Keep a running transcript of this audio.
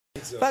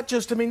That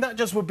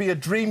just would be a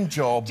dream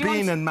job,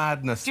 being in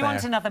Madness. Do you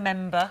want another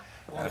member?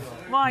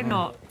 Why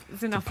not?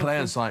 It's enough. To play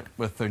us out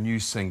with their new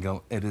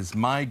single, it is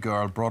My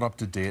Girl, brought up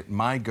to date,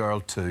 My Girl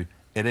 2.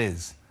 It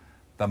is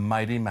the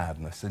Mighty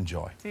Madness.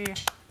 Enjoy. See you.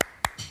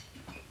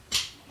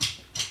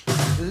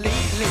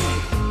 Lately,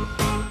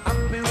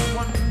 I've been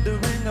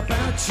wondering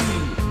about you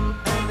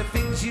and the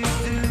things you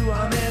do.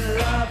 I'm in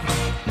love,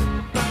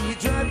 but you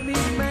drive me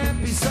mad,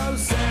 be so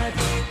sad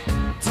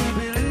to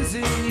be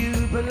losing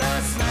you. But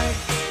last night,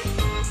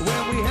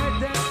 when we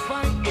had that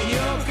fight in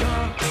your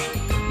car,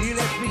 you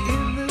left me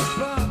in the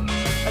bar.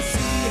 I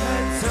see her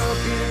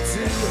talking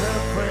to her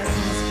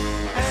friends,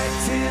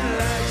 acting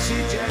like she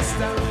just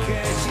don't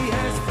care. She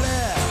has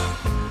flair,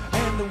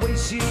 and the way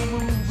she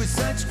moves with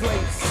such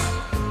grace,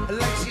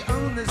 like she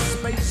owns the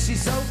space.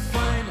 She's so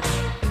fine,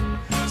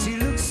 she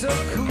looks so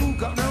cool,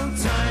 got no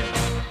time,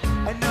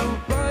 and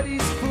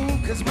nobody's fool.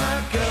 Cause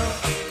my girl,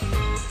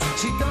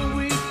 she don't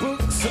read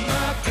books. And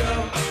my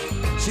girl,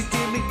 she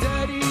give me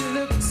dirty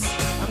looks.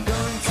 I'm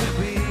going to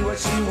be what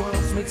she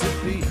wants me to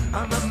be.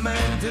 I'm a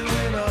man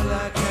doing all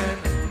I can.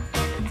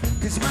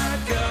 Cause my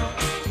girl,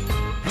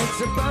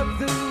 it's above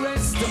the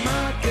rest of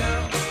my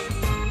girl.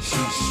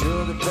 She's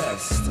sure the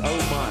best, oh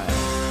my.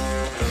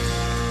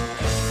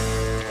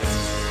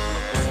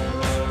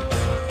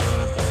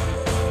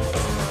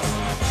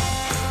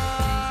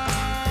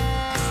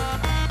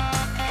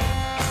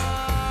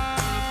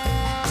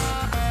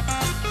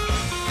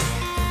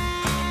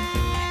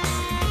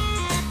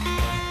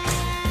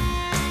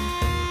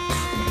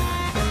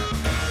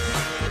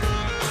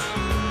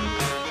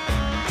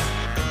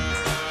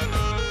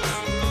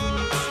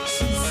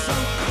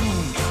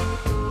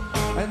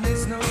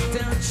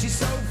 She's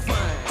so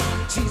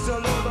fine, she's all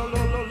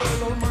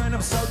mine,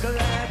 I'm so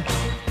glad.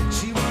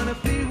 She wanna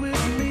be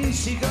with me,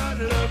 she got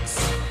looks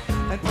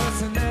and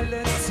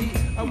personality,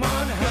 I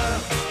want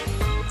her.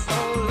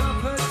 All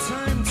of her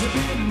time to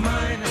be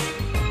mine,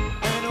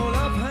 and all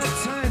of her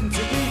time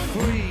to be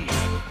free.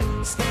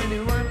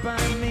 Standing right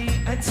by me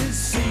and to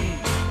see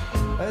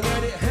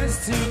that it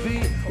has to be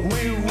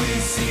we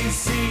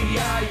see,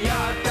 yeah,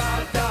 yeah,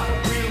 da, da.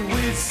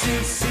 We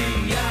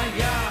see, yeah,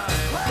 yeah.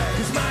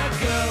 Cause my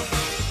girl,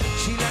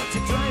 she like to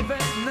drive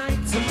at night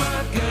to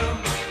my girl.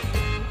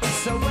 It's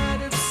so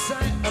out of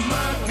sight of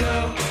my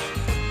girl.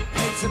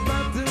 It's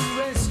above the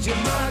rest, you're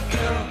my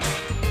girl.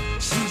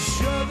 She's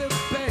sure the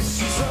best,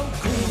 she's so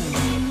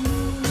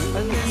cool,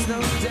 and there's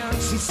no doubt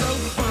she's so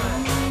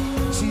fine.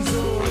 She's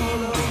all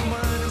of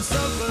mine, I'm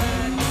so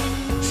glad.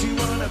 She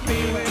wanna be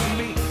with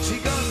me, she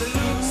got the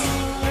looks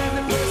and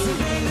the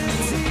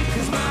personality.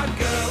 Cause my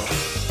girl,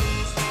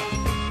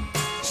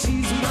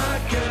 she's my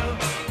girl.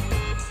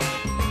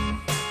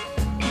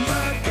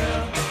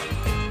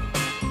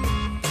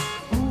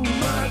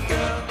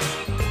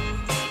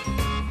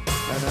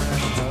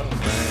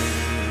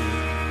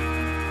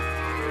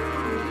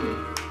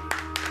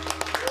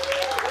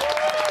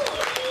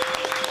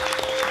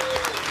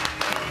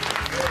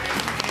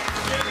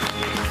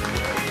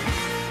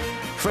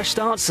 Fresh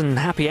starts and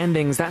happy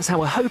endings, that's how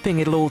we're hoping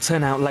it'll all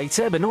turn out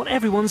later, but not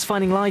everyone's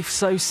finding life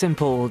so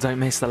simple. Don't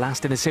miss the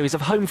last in a series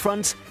of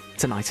Homefront,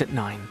 tonight at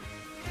 9.